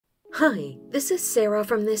Hi, this is Sarah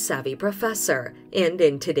from The Savvy Professor, and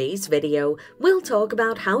in today's video, we'll talk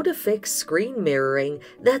about how to fix screen mirroring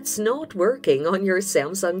that's not working on your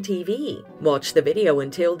Samsung TV. Watch the video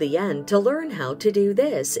until the end to learn how to do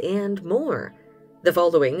this and more. The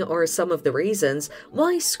following are some of the reasons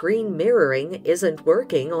why screen mirroring isn't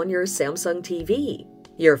working on your Samsung TV.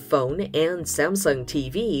 Your phone and Samsung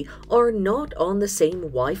TV are not on the same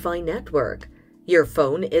Wi-Fi network. Your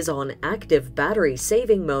phone is on active battery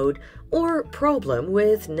saving mode or problem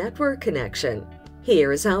with network connection.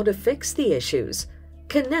 Here's how to fix the issues.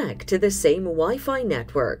 Connect to the same Wi-Fi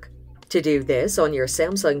network. To do this on your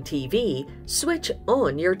Samsung TV, switch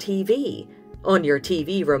on your TV. On your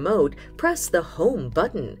TV remote, press the Home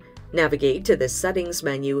button. Navigate to the Settings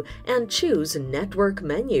menu and choose Network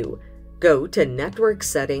menu. Go to Network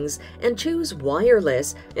Settings and choose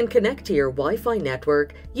Wireless and connect to your Wi-Fi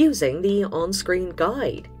network using the on-screen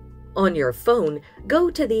guide. On your phone,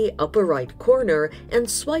 go to the upper right corner and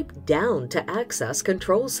swipe down to access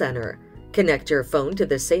Control Center. Connect your phone to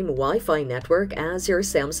the same Wi-Fi network as your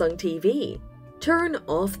Samsung TV. Turn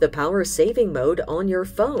off the power saving mode on your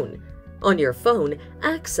phone. On your phone,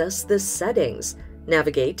 access the Settings.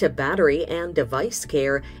 Navigate to Battery and Device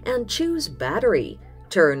Care and choose Battery.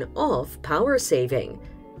 Turn off power saving.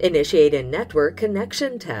 Initiate a network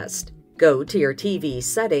connection test. Go to your TV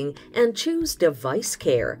setting and choose Device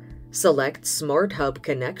Care. Select Smart Hub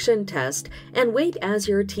Connection Test and wait as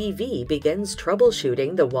your TV begins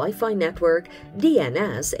troubleshooting the Wi-Fi network,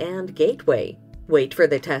 DNS, and gateway. Wait for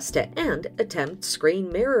the test to end, attempt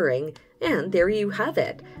screen mirroring, and there you have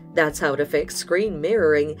it. That's how to fix screen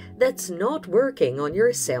mirroring that's not working on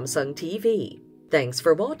your Samsung TV. Thanks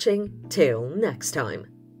for watching. Till next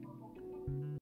time.